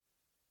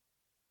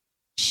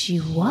She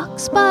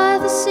walks by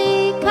the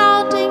sea,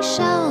 counting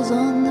shells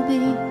on the beach.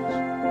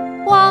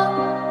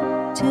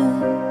 1, 2,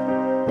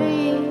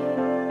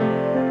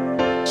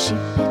 3. She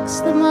picks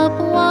them up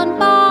one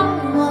by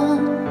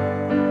one,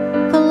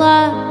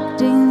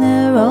 collecting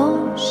their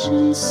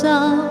ocean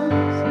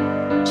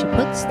sounds. She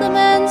puts them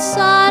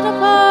inside of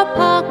her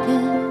pocket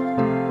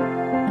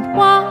and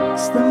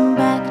walks them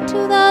back to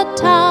the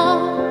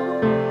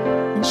town.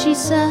 And she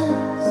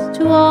says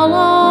to all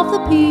of the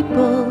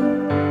people,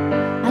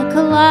 I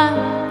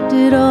collected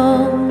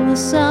all the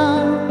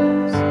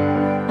sounds.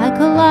 I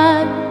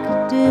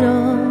collected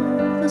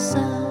all the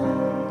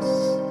sounds.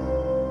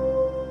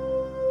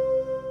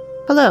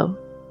 Hello,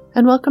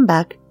 and welcome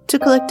back to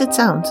Collected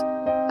Sounds.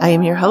 I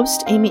am your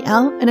host, Amy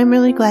L., and I'm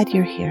really glad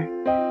you're here.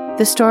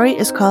 The story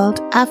is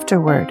called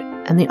Afterword,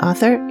 and the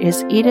author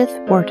is Edith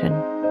Wharton.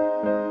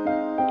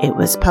 It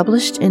was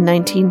published in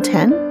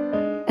 1910,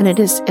 and it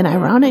is an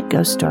ironic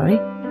ghost story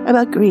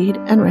about greed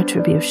and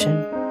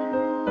retribution.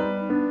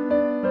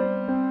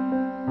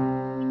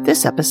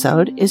 This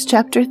episode is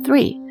Chapter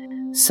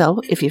 3,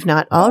 so if you've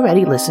not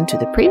already listened to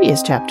the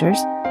previous chapters,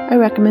 I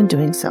recommend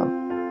doing so.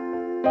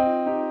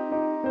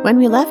 When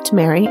we left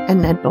Mary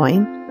and Ned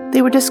Boyne,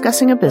 they were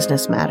discussing a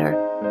business matter,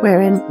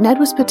 wherein Ned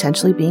was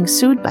potentially being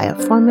sued by a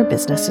former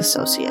business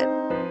associate.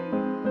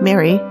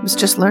 Mary was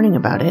just learning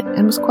about it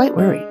and was quite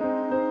worried.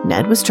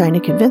 Ned was trying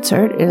to convince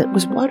her it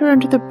was water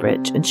under the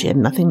bridge and she had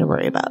nothing to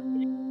worry about.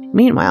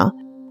 Meanwhile,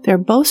 they're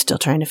both still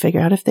trying to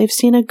figure out if they've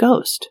seen a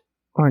ghost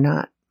or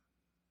not.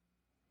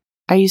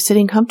 Are you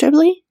sitting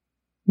comfortably?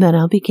 Then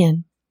I'll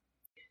begin.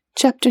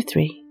 Chapter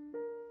 3.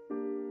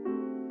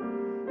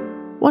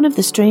 One of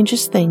the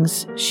strangest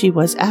things she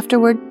was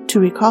afterward to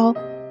recall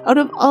out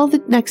of all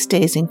the next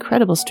day's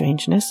incredible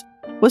strangeness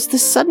was the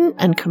sudden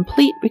and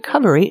complete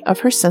recovery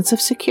of her sense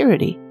of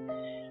security.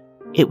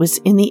 It was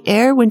in the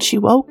air when she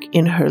woke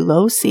in her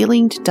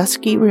low-ceilinged,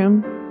 dusky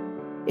room.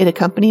 It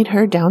accompanied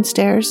her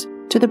downstairs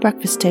to the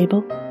breakfast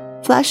table,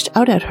 flashed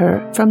out at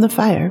her from the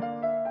fire,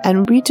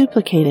 and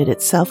reduplicated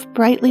itself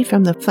brightly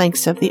from the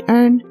flanks of the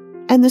urn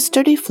and the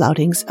sturdy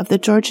floutings of the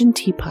Georgian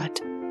teapot.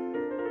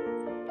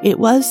 It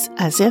was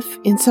as if,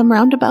 in some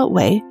roundabout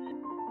way,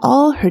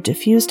 all her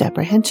diffused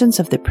apprehensions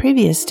of the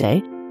previous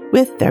day,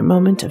 with their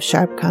moment of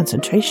sharp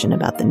concentration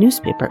about the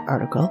newspaper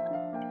article,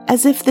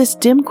 as if this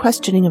dim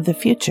questioning of the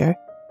future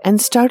and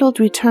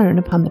startled return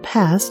upon the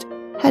past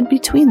had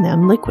between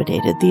them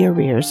liquidated the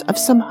arrears of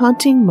some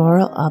haunting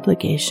moral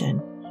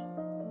obligation.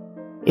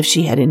 If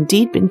she had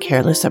indeed been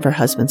careless of her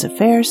husband's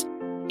affairs,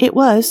 it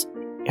was,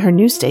 her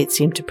new state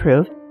seemed to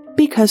prove,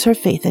 because her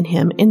faith in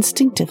him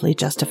instinctively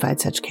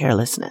justified such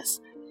carelessness.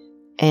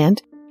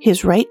 And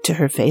his right to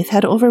her faith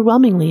had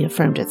overwhelmingly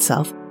affirmed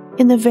itself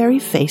in the very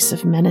face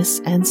of menace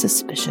and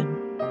suspicion.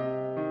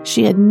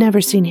 She had never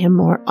seen him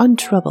more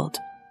untroubled,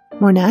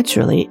 more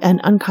naturally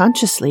and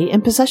unconsciously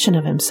in possession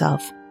of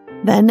himself,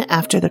 than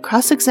after the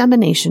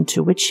cross-examination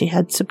to which she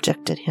had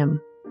subjected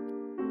him.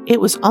 It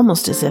was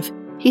almost as if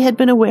he had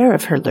been aware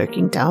of her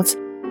lurking doubts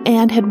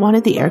and had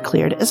wanted the air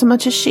cleared as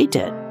much as she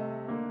did.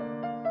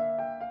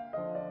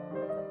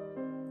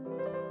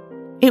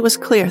 It was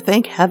clear,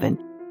 thank heaven,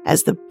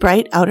 as the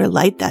bright outer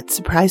light that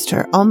surprised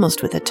her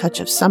almost with a touch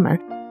of summer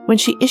when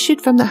she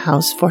issued from the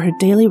house for her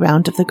daily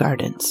round of the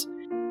gardens.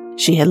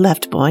 She had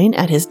left Boyne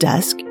at his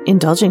desk,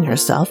 indulging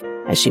herself,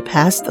 as she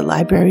passed the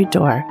library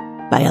door,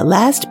 by a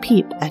last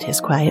peep at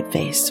his quiet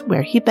face,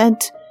 where he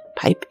bent,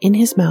 pipe in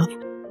his mouth,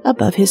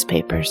 above his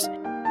papers,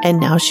 and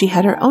now she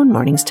had her own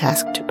morning's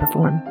task to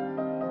perform.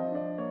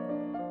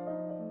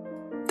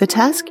 The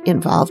task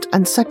involved,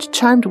 on such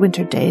charmed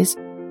winter days,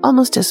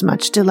 almost as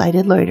much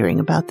delighted loitering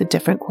about the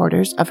different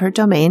quarters of her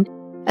domain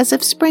as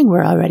if spring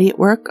were already at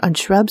work on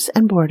shrubs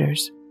and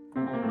borders.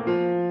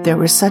 There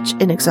were such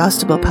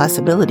inexhaustible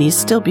possibilities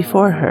still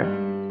before her,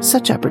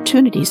 such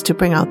opportunities to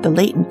bring out the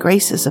latent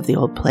graces of the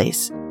old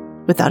place,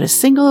 without a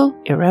single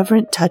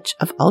irreverent touch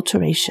of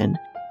alteration,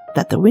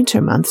 that the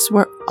winter months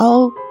were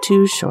all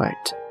too short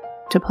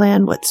to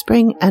plan what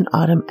spring and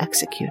autumn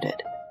executed.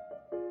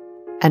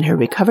 And her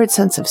recovered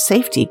sense of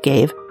safety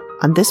gave,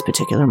 on this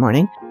particular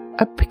morning,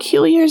 a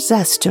peculiar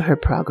zest to her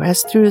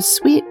progress through a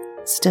sweet,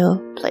 still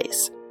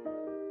place.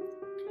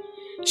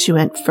 She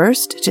went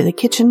first to the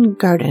kitchen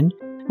garden,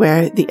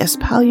 where the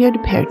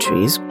espaliered pear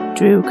trees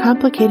drew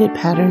complicated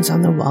patterns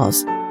on the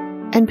walls,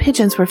 and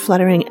pigeons were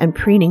fluttering and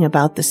preening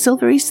about the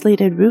silvery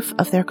slated roof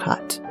of their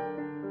cot.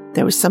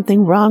 There was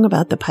something wrong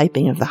about the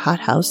piping of the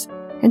hothouse,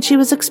 and she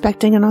was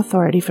expecting an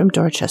authority from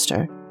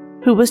Dorchester,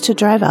 who was to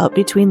drive out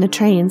between the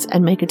trains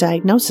and make a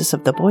diagnosis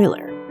of the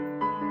boiler.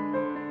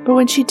 But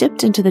when she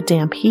dipped into the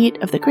damp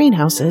heat of the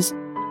greenhouses,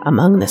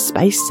 among the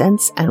spice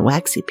scents and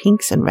waxy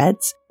pinks and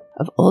reds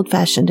of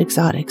old-fashioned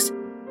exotics,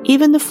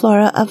 even the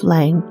flora of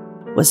Lang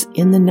was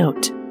in the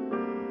note.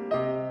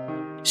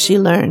 She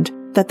learned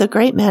that the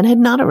great man had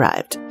not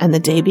arrived, and the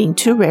day being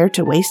too rare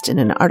to waste in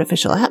an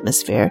artificial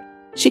atmosphere,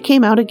 she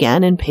came out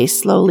again and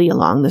paced slowly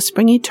along the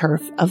springy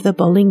turf of the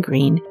Bowling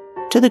Green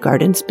to the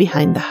gardens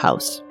behind the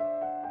house.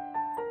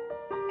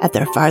 At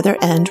their farther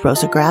end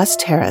rose a grass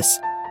terrace,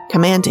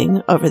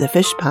 commanding over the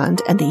fish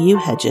pond and the yew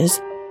hedges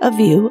a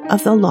view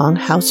of the long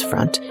house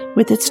front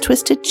with its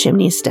twisted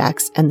chimney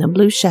stacks and the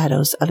blue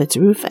shadows of its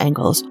roof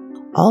angles,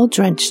 all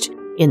drenched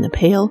in the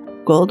pale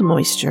gold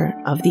moisture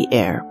of the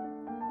air.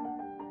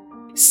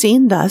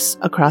 Seen thus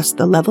across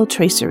the level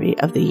tracery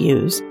of the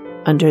yews,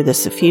 under the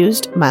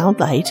suffused mild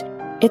light,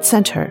 it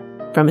sent her,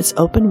 from its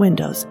open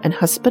windows and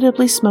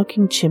hospitably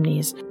smoking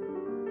chimneys,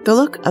 the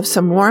look of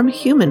some warm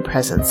human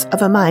presence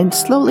of a mind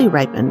slowly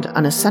ripened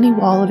on a sunny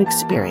wall of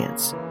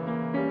experience.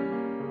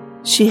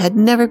 She had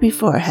never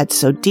before had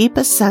so deep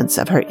a sense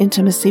of her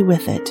intimacy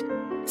with it,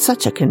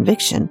 such a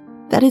conviction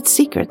that its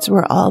secrets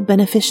were all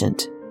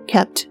beneficent,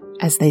 kept,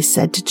 as they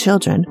said to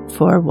children,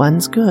 for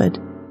one's good.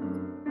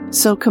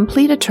 So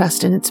complete a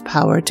trust in its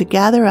power to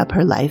gather up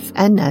her life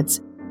and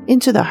Ned's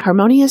into the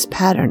harmonious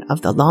pattern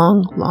of the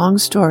long, long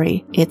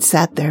story it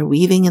sat there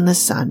weaving in the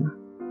sun.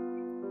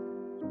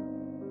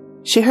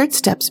 She heard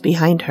steps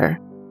behind her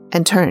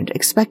and turned,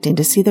 expecting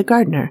to see the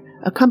gardener,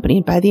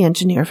 accompanied by the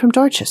engineer from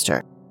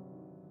Dorchester.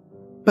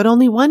 But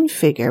only one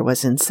figure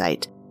was in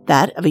sight,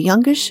 that of a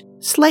youngish,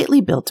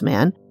 slightly built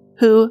man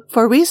who,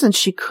 for reasons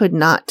she could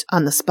not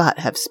on the spot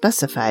have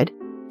specified,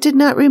 did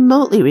not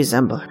remotely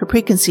resemble her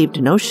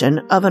preconceived notion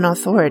of an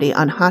authority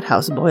on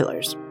hothouse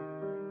boilers.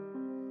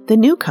 The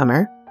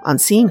newcomer, on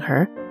seeing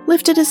her,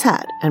 lifted his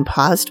hat and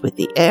paused with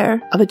the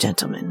air of a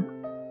gentleman.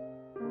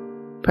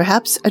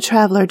 Perhaps a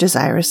traveler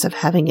desirous of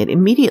having it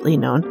immediately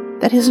known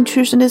that his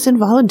intrusion is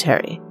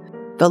involuntary.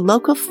 The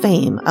local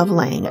fame of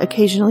Lang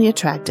occasionally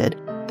attracted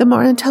the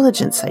more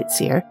intelligent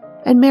sightseer,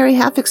 and Mary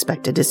half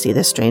expected to see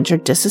the stranger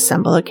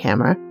disassemble a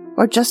camera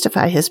or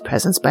justify his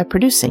presence by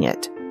producing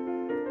it.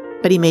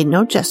 But he made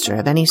no gesture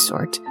of any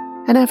sort,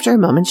 and after a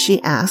moment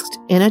she asked,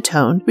 in a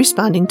tone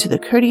responding to the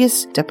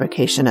courteous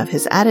deprecation of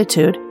his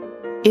attitude,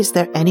 "Is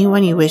there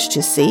anyone you wish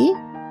to see?"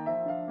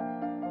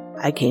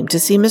 "I came to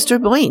see Mr.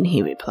 Boyne,"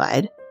 he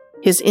replied.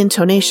 His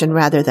intonation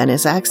rather than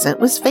his accent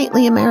was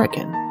faintly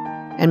American,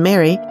 and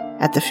Mary,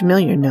 at the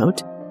familiar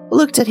note,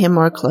 looked at him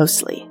more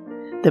closely.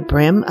 The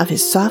brim of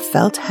his soft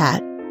felt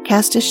hat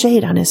cast a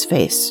shade on his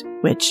face,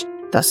 which,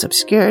 thus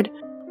obscured,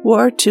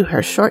 wore to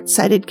her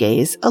short-sighted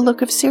gaze a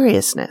look of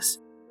seriousness,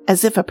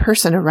 as if a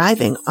person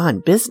arriving on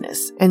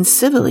business and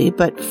civilly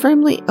but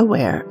firmly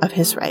aware of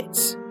his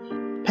rights.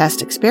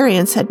 Past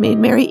experience had made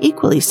Mary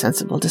equally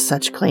sensible to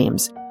such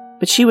claims,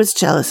 but she was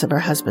jealous of her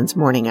husband's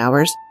morning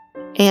hours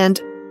and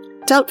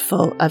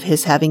doubtful of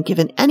his having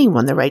given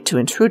anyone the right to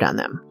intrude on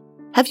them.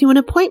 "Have you an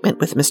appointment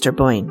with Mr.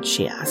 Boyne?"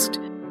 she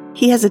asked.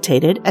 He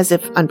hesitated, as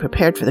if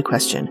unprepared for the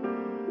question.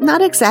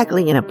 "Not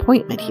exactly an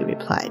appointment," he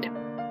replied.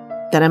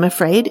 "Then I'm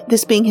afraid,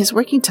 this being his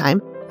working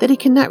time, that he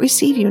cannot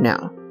receive you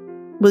now.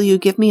 Will you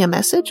give me a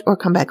message or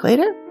come back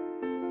later?"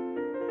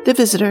 The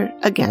visitor,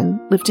 again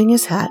lifting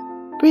his hat,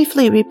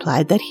 briefly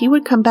replied that he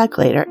would come back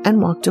later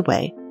and walked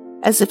away,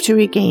 as if to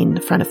regain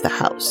the front of the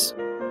house.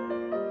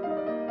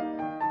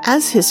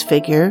 As his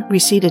figure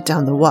receded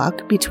down the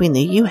walk between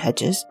the yew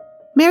hedges,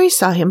 Mary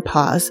saw him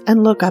pause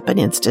and look up an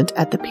instant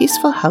at the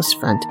peaceful house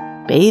front,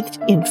 bathed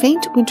in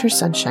faint winter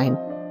sunshine,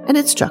 and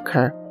it struck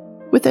her,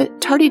 with a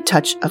tardy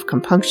touch of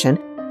compunction,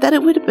 that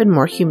it would have been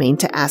more humane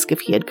to ask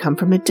if he had come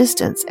from a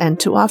distance and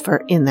to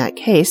offer, in that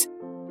case,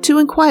 to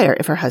inquire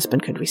if her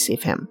husband could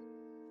receive him.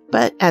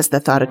 But as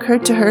the thought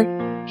occurred to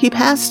her, he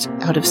passed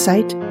out of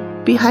sight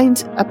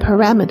behind a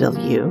pyramidal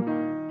yew,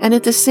 and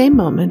at the same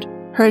moment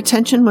her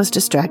attention was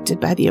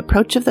distracted by the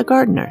approach of the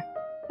gardener,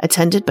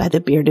 attended by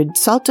the bearded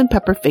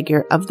salt-and-pepper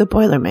figure of the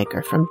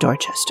Boilermaker from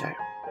Dorchester.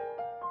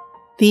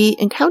 The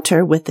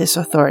encounter with this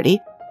authority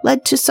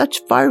led to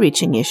such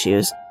far-reaching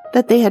issues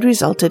that they had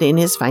resulted in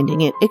his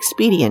finding it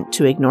expedient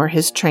to ignore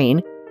his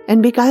train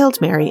and beguiled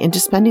Mary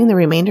into spending the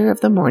remainder of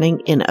the morning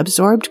in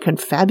absorbed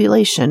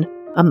confabulation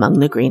among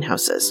the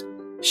greenhouses.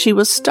 She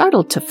was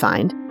startled to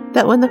find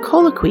that when the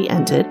colloquy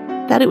ended,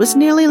 that it was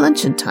nearly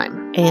luncheon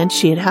time, and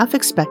she had half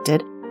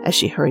expected, as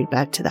she hurried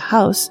back to the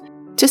house,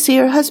 to see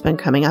her husband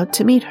coming out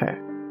to meet her.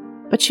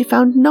 But she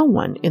found no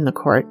one in the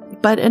court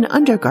but an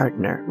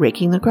under-gardener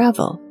raking the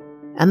gravel,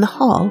 and the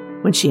hall,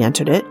 when she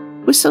entered it,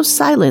 was so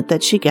silent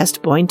that she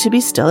guessed Boyne to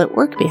be still at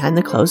work behind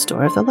the closed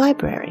door of the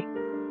library.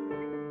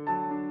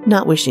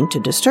 Not wishing to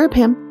disturb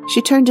him,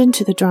 she turned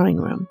into the drawing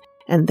room,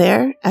 and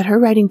there, at her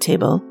writing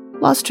table,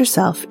 lost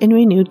herself in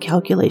renewed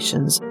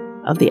calculations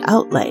of the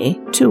outlay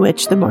to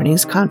which the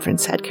morning's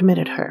conference had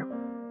committed her.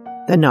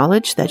 The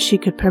knowledge that she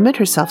could permit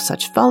herself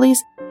such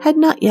follies had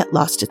not yet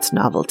lost its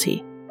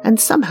novelty, and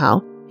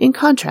somehow, in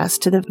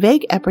contrast to the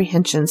vague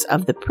apprehensions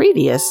of the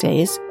previous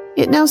days,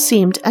 it now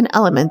seemed an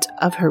element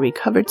of her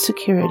recovered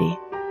security,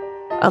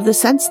 of the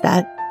sense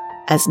that,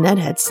 as Ned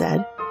had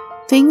said,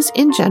 things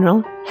in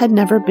general had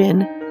never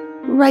been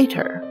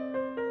righter.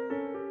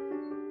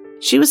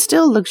 She was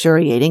still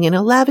luxuriating in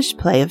a lavish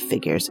play of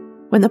figures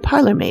when the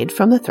parlour-maid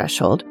from the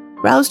threshold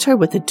roused her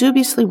with a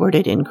dubiously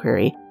worded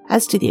inquiry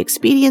as to the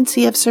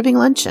expediency of serving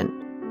luncheon.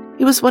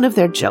 It was one of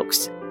their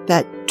jokes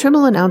that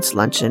Trimble announced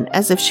luncheon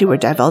as if she were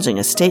divulging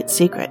a state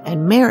secret,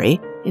 and Mary,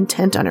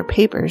 intent on her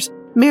papers,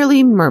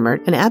 merely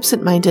murmured an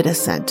absent-minded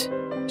assent.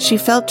 She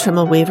felt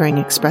Trimmel wavering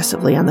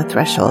expressively on the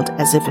threshold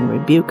as if in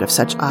rebuke of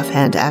such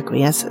offhand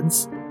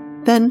acquiescence.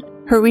 Then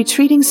her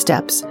retreating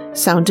steps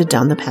sounded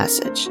down the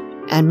passage,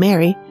 and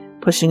Mary,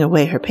 pushing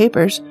away her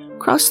papers,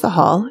 crossed the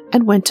hall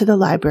and went to the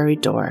library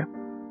door.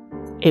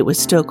 It was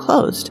still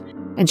closed,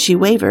 and she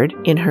wavered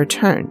in her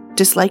turn,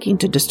 disliking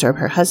to disturb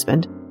her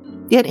husband,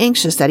 yet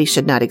anxious that he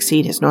should not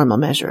exceed his normal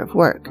measure of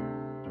work.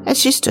 As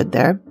she stood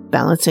there,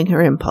 balancing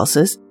her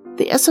impulses,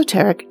 the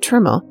esoteric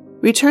Trimmel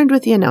returned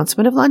with the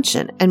announcement of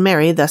luncheon, and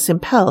Mary, thus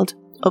impelled,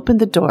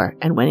 opened the door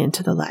and went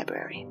into the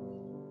library.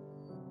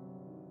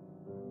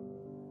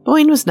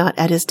 Boyne was not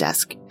at his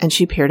desk, and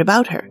she peered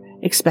about her,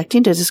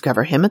 expecting to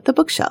discover him at the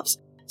bookshelves,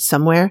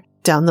 somewhere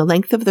down the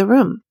length of the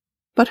room.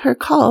 But her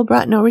call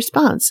brought no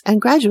response, and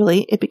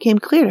gradually it became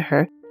clear to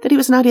her that he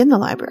was not in the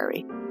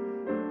library.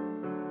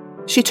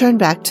 She turned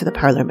back to the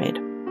parlor maid.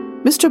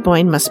 "Mr.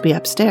 Boyne must be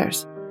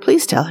upstairs.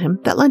 Please tell him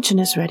that luncheon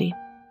is ready."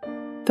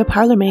 The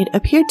parlor maid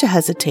appeared to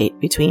hesitate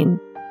between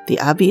the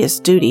obvious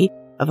duty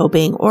of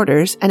obeying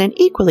orders and an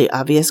equally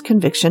obvious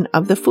conviction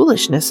of the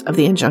foolishness of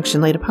the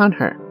injunction laid upon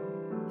her.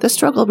 The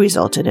struggle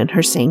resulted in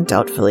her saying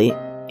doubtfully,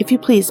 "If you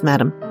please,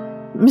 madam,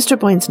 Mr.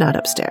 Boyne's not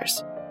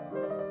upstairs."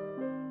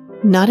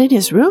 "Not in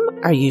his room?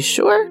 Are you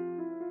sure?"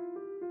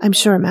 "I'm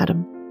sure,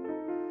 madam."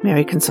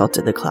 Mary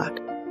consulted the clock.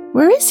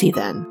 "Where is he,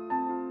 then?"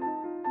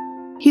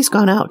 "He's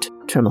gone out,"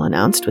 Trimmel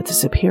announced with the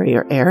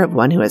superior air of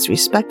one who has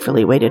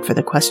respectfully waited for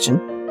the question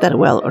that a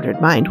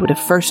well-ordered mind would have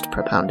first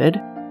propounded.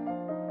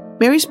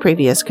 Mary's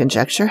previous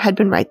conjecture had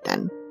been right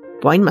then.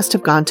 Boyne must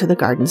have gone to the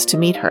gardens to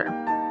meet her,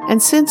 and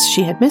since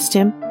she had missed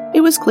him, it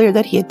was clear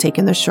that he had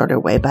taken the shorter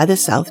way by the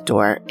south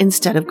door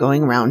instead of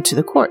going round to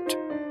the court.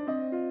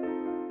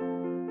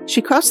 She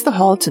crossed the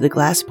hall to the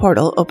glass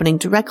portal opening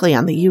directly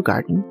on the yew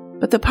garden,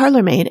 but the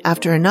parlor maid,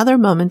 after another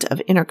moment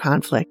of inner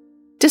conflict,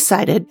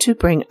 decided to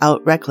bring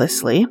out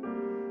recklessly,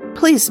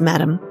 "Please,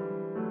 madam,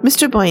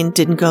 Mr. Boyne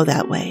didn't go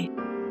that way."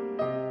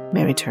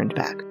 Mary turned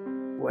back.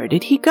 "Where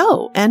did he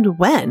go, and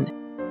when?"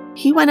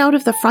 "He went out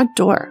of the front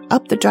door,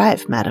 up the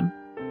drive, madam."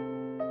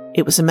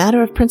 It was a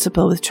matter of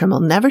principle with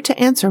Trimmel never to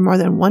answer more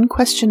than one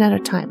question at a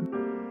time.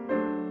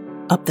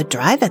 "Up the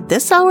drive at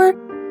this hour?"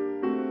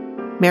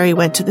 Mary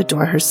went to the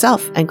door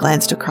herself and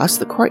glanced across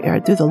the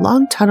courtyard through the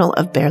long tunnel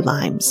of bare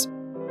limes.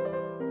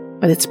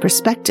 But its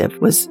perspective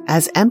was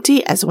as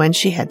empty as when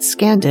she had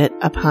scanned it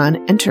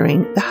upon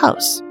entering the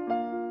house.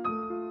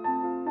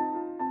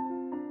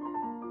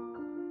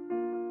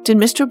 "Did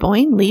Mr.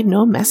 Boyne leave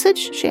no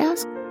message?" she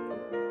asked.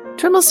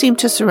 Trimmel seemed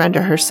to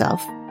surrender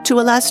herself to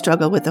a last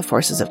struggle with the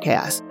forces of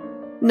chaos.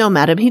 "No,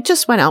 madam, he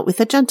just went out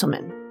with a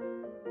gentleman."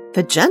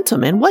 "The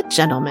gentleman? What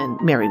gentleman?"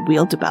 Mary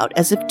wheeled about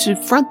as if to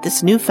front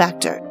this new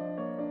factor.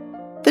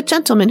 "The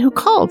gentleman who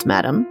called,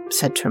 madam,"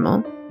 said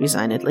Trimmel,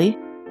 resignedly.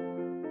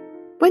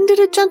 "When did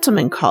a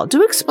gentleman call?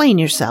 Do explain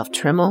yourself,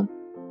 Trimmel."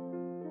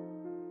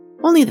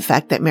 Only the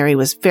fact that Mary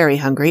was very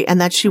hungry and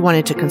that she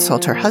wanted to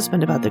consult her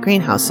husband about the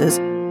greenhouses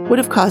would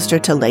have caused her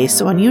to lay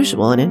so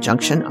unusual an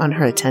injunction on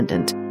her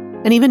attendant,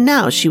 and even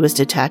now she was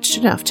detached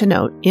enough to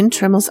note, in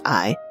Trimmel's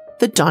eye,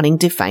 the dawning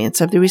defiance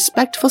of the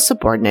respectful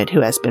subordinate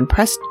who has been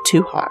pressed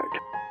too hard.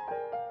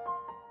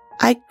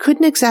 "I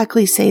couldn't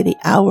exactly say the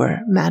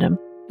hour, madam,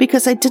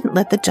 because I didn't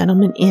let the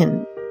gentleman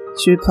in,"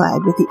 she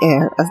replied with the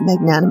air of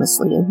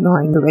magnanimously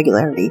ignoring the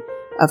regularity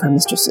of her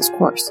mistress's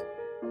course.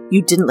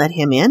 "You didn't let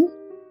him in?"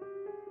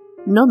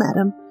 "No,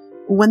 madam.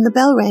 When the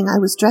bell rang, I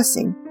was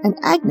dressing, and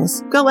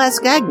Agnes—" "Go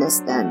ask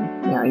Agnes,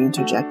 then," Mary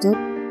interjected.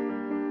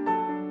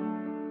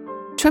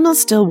 Trimmel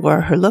still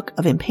wore her look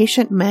of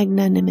impatient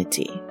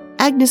magnanimity.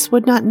 "Agnes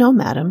would not know,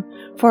 madam,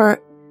 for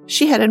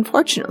she had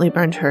unfortunately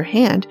burned her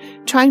hand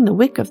trying the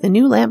wick of the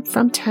new lamp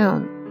from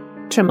town."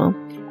 Trimmel,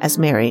 as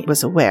Mary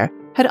was aware,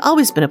 had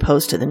always been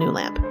opposed to the new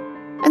lamp,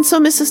 and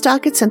so Mrs.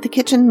 Dockett sent the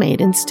kitchen maid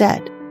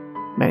instead.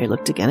 Mary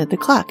looked again at the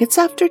clock. "It's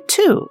after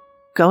 2.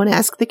 Go and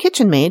ask the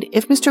kitchen maid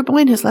if Mr.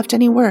 Boyne has left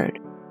any word."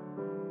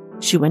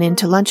 She went in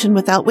to luncheon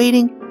without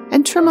waiting,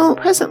 and Trimmel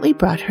presently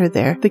brought her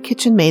there the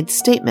kitchen maid's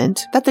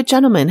statement that the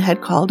gentleman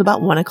had called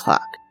about 1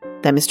 o'clock,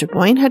 that Mr.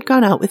 Boyne had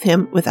gone out with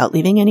him without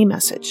leaving any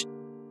message.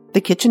 The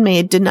kitchen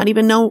maid did not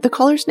even know the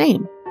caller's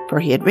name, for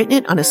he had written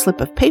it on a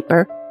slip of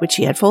paper which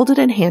he had folded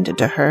and handed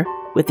to her,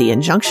 with the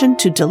injunction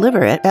to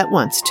deliver it at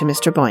once to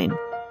Mr. Boyne.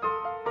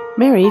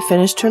 Mary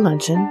finished her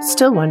luncheon,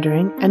 still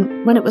wondering,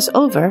 and when it was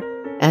over,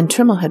 and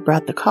Trimmel had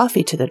brought the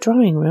coffee to the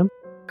drawing room,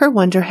 her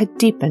wonder had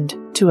deepened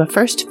to a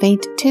first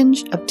faint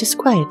tinge of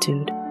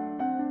disquietude.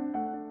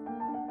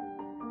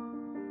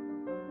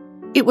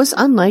 It was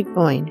unlike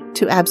Boyne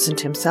to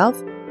absent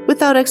himself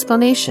without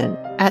explanation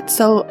at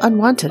so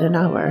unwonted an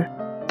hour,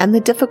 and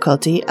the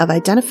difficulty of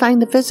identifying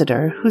the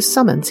visitor whose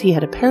summons he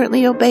had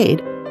apparently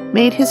obeyed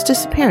made his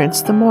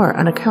disappearance the more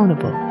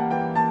unaccountable.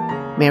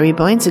 Mary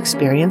Boyne's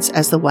experience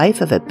as the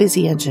wife of a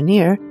busy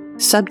engineer,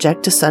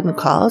 subject to sudden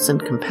calls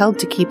and compelled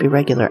to keep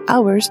irregular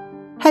hours,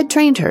 had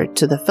trained her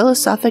to the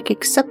philosophic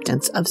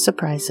acceptance of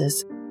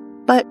surprises.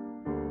 But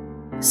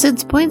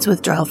since Boyne's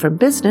withdrawal from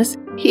business,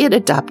 he had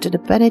adopted a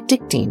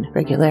Benedictine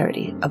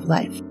regularity of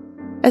life.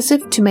 As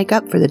if to make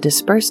up for the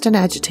dispersed and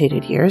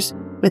agitated years,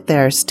 With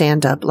their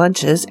stand-up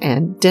lunches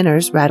and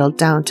dinners rattled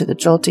down to the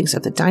joltings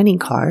of the dining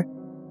car,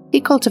 he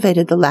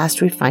cultivated the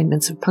last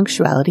refinements of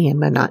punctuality and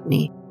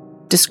monotony,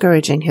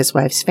 discouraging his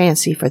wife's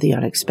fancy for the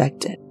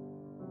unexpected,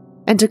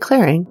 and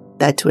declaring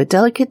that to a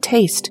delicate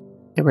taste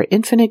there were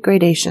infinite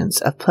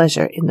gradations of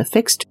pleasure in the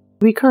fixed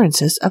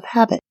recurrences of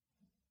habit.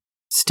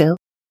 Still,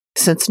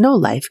 since no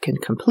life can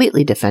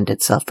completely defend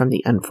itself from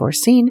the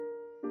unforeseen,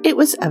 it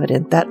was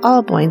evident that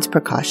all Boyne's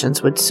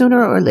precautions would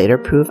sooner or later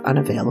prove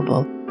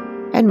unavailable,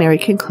 and Mary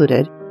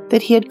concluded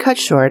that he had cut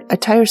short a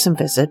tiresome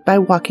visit by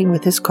walking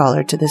with his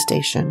caller to the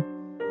station,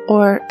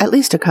 or at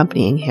least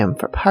accompanying him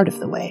for part of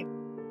the way.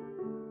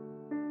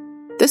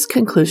 This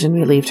conclusion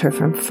relieved her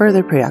from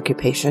further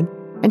preoccupation,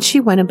 and she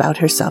went about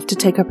herself to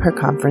take up her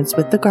conference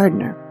with the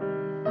gardener.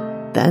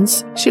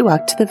 Thence she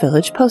walked to the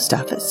village post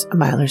office, a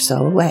mile or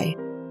so away,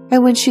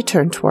 and when she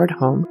turned toward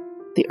home,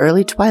 the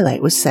early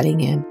twilight was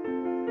setting in.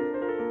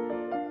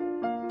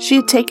 She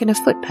had taken a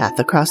footpath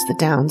across the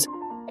downs,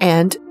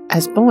 and,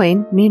 as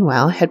Boyne,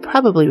 meanwhile, had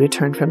probably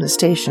returned from the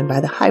station by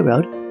the high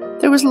road,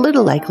 there was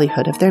little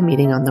likelihood of their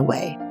meeting on the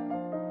way.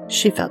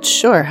 She felt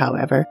sure,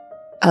 however,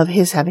 of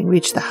his having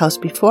reached the house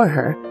before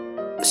her,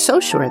 so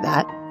sure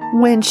that,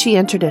 when she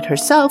entered it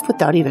herself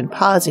without even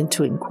pausing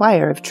to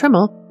inquire of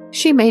Trimmel,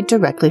 she made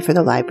directly for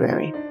the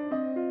library.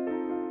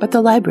 But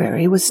the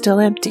library was still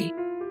empty,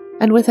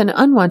 and with an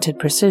unwanted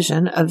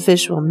precision of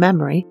visual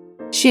memory,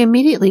 she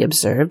immediately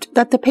observed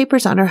that the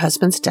papers on her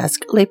husband's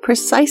desk lay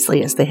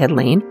precisely as they had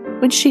lain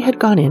when she had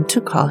gone in to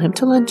call him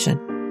to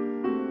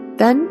luncheon.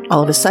 Then,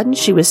 all of a sudden,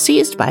 she was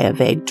seized by a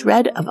vague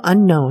dread of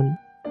unknown.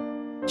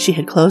 She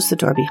had closed the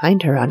door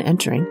behind her on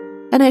entering,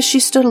 and as she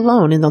stood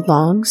alone in the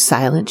long,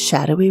 silent,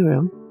 shadowy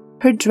room,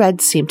 her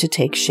dread seemed to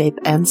take shape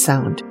and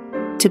sound,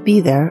 to be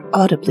there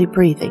audibly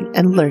breathing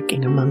and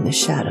lurking among the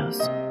shadows.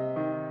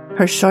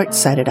 Her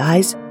short-sighted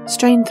eyes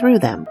strained through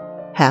them,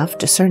 half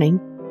discerning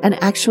an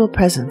actual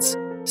presence,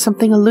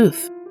 something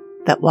aloof,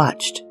 that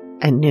watched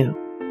and knew.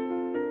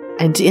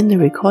 And in the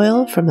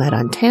recoil from that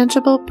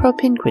untangible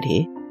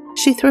propinquity,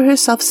 she threw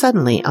herself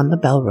suddenly on the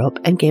bell rope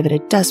and gave it a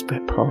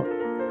desperate pull.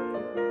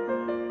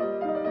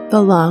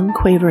 The long,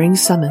 quavering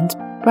summons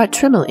brought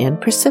Trimmel in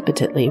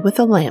precipitately with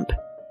a lamp,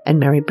 and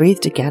Mary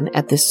breathed again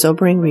at this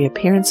sobering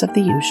reappearance of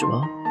the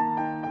usual.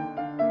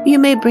 "You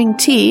may bring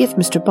tea if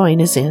Mr. Boyne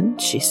is in,"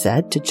 she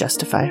said, to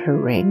justify her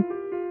ring.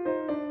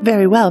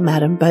 "Very well,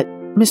 madam, but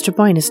Mr.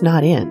 Boyne is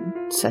not in,"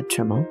 said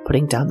Trimmel,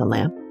 putting down the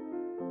lamp.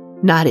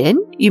 "Not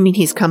in? You mean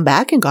he's come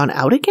back and gone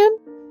out again?"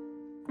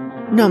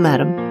 "No,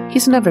 madam,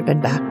 he's never been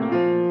back."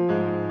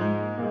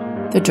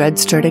 The dread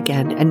stirred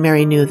again, and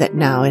Mary knew that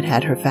now it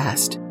had her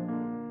fast.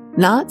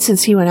 Not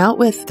since he went out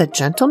with the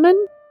gentleman?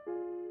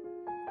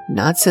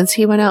 Not since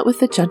he went out with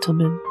the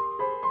gentleman.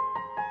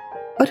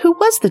 But who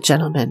was the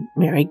gentleman?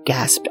 Mary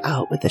gasped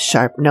out with the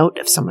sharp note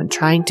of someone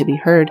trying to be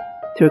heard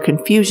through a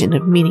confusion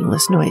of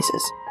meaningless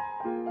noises.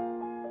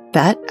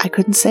 "That I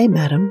couldn't say,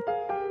 madam."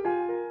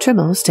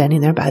 Trimmel, standing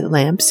there by the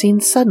lamp,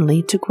 seemed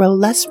suddenly to grow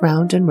less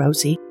round and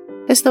rosy,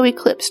 as though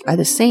eclipsed by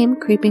the same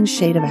creeping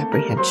shade of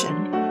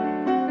apprehension.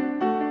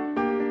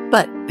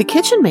 "But the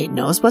kitchen maid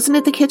knows. Wasn't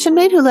it the kitchen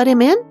maid who let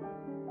him in?"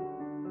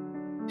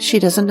 "She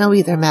doesn't know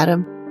either,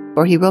 madam,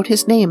 for he wrote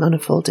his name on a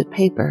folded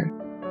paper."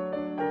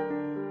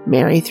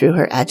 Mary, through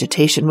her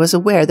agitation, was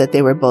aware that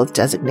they were both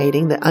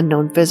designating the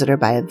unknown visitor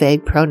by a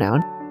vague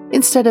pronoun,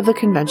 instead of the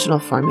conventional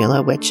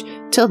formula which,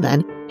 till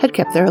then, had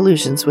kept their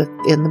allusions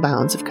within the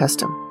bounds of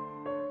custom.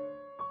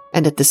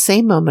 And at the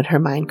same moment her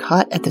mind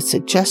caught at the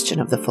suggestion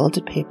of the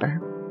folded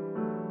paper.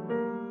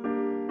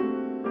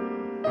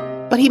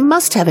 "But he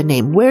must have a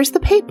name. Where's the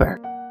paper?"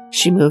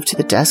 She moved to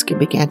the desk and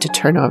began to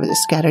turn over the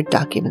scattered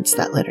documents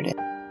that littered it.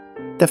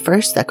 The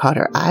first that caught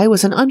her eye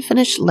was an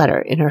unfinished letter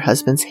in her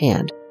husband's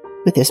hand,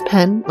 with his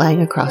pen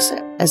lying across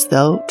it, as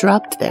though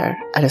dropped there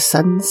at a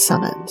sudden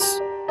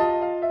summons.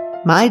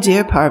 "My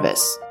dear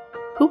Parvis."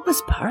 Who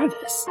was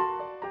Parvis?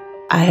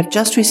 "I have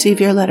just received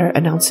your letter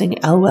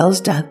announcing Elwell's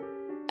death,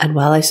 and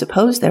while I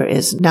suppose there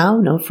is now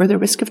no further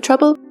risk of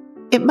trouble,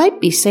 it might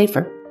be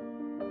safer."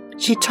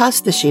 She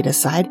tossed the sheet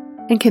aside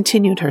and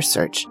continued her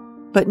search,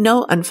 but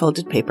no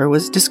unfolded paper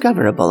was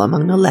discoverable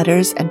among the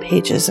letters and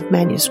pages of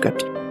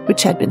manuscript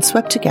which had been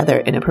swept together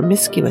in a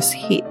promiscuous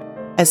heap,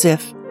 as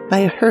if by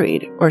a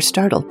hurried or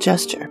startled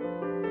gesture.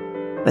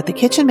 But the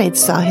kitchen maid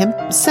saw him.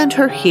 "Send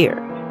her here,"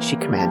 she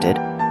commanded,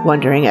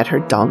 wondering at her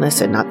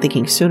dullness and not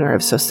thinking sooner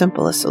of so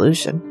simple a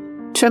solution.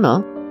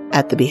 Trimmel,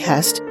 at the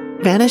behest,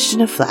 vanished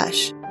in a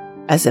flash,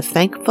 as if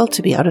thankful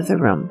to be out of the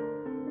room,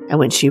 and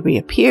when she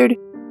reappeared,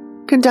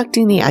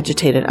 conducting the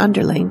agitated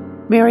underling,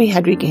 Mary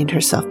had regained her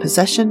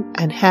self-possession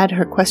and had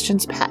her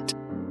questions pat.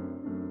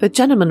 The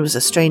gentleman was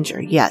a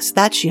stranger, yes,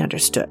 that she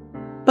understood.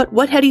 But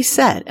what had he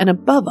said, and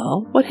above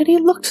all, what had he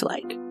looked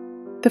like?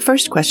 The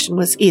first question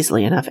was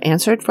easily enough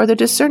answered for the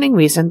discerning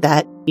reason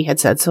that he had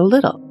said so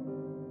little.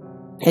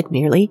 Had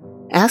merely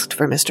asked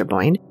for Mr.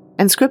 Boyne,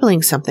 and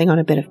scribbling something on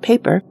a bit of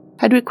paper,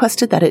 had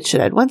requested that it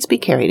should at once be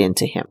carried in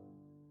to him.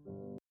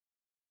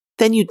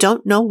 "Then you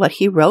don't know what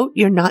he wrote?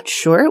 You're not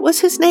sure it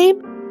was his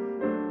name?"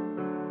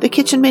 The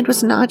kitchen maid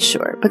was not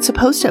sure, but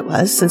supposed it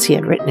was, since he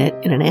had written it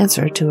in an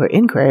answer to her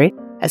inquiry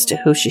as to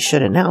who she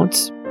should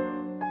announce.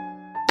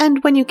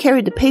 And when you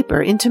carried the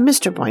paper into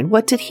Mr. Boyne,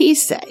 what did he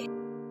say?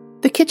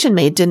 The kitchen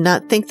maid did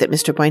not think that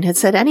Mr. Boyne had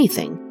said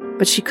anything,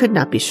 but she could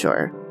not be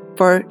sure,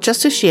 for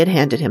just as she had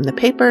handed him the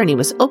paper and he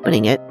was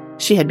opening it,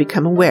 she had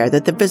become aware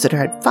that the visitor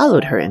had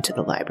followed her into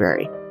the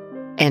library,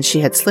 and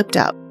she had slipped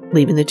out,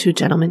 leaving the two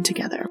gentlemen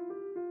together.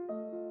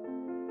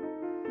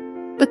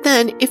 But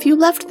then, if you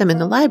left them in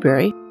the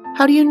library,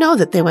 how do you know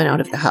that they went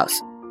out of the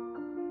house?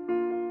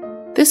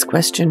 This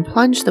question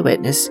plunged the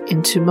witness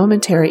into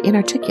momentary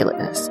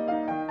inarticulateness,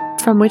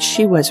 from which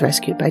she was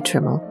rescued by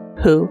Trimmel,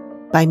 who,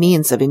 by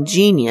means of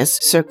ingenious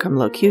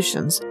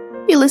circumlocutions,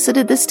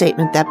 elicited the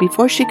statement that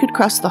before she could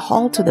cross the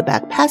hall to the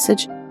back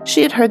passage,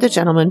 she had heard the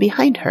gentleman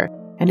behind her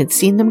and had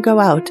seen them go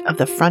out of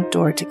the front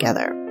door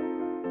together.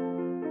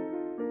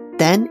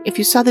 Then, if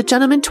you saw the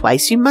gentleman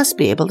twice, you must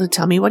be able to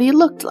tell me what he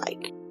looked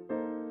like.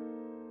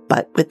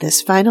 But with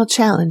this final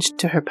challenge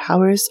to her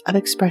powers of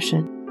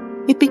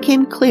expression, it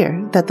became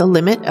clear that the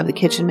limit of the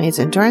kitchen maid's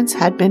endurance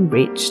had been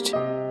reached.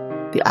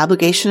 The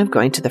obligation of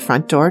going to the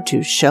front door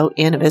to show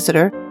in a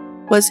visitor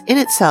was in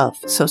itself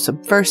so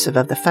subversive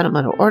of the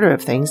fundamental order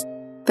of things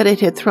that it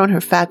had thrown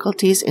her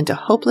faculties into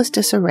hopeless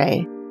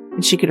disarray,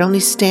 and she could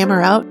only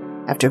stammer out,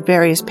 after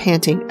various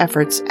panting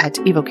efforts at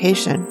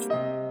evocation,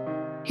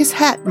 "His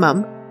hat,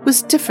 Mum,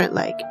 was different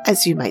like,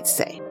 as you might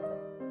say."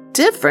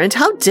 "Different?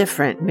 How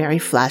different?" Mary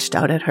flashed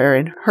out at her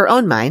in her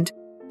own mind,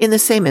 in the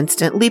same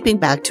instant leaping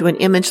back to an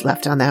image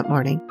left on that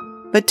morning,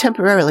 but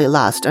temporarily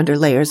lost under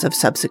layers of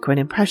subsequent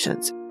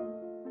impressions.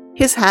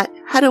 "His hat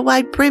had a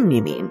wide brim,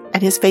 you mean,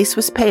 and his face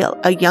was pale,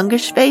 a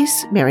youngish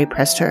face?" Mary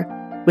pressed her,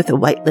 with a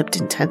white-lipped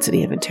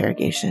intensity of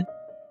interrogation.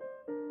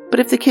 But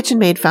if the kitchen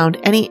maid found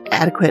any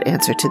adequate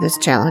answer to this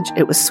challenge,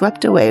 it was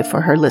swept away for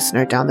her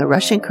listener down the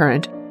rushing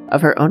current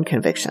of her own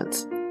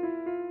convictions.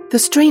 The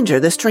stranger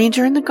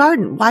in the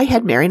garden. Why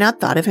had Mary not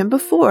thought of him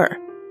before?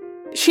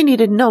 She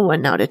needed no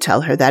one now to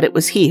tell her that it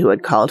was he who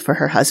had called for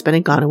her husband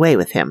and gone away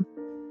with him.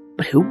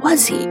 But who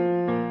was he?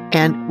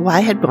 And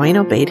why had Boyne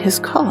obeyed his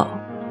call?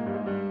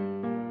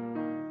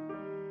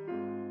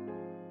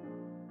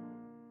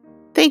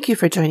 Thank you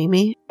for joining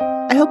me.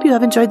 I hope you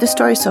have enjoyed the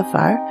story so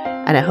far,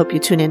 and I hope you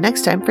tune in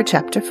next time for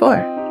Chapter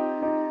 4.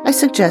 I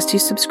suggest you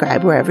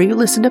subscribe wherever you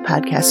listen to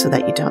podcasts so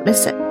that you don't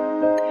miss it.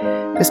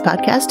 This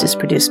podcast is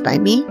produced by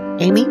me,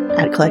 Amy,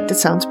 at Collected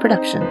Sounds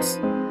Productions.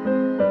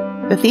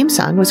 The theme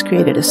song was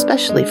created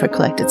especially for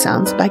Collected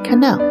Sounds by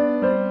Cannell.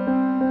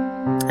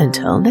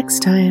 Until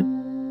next time.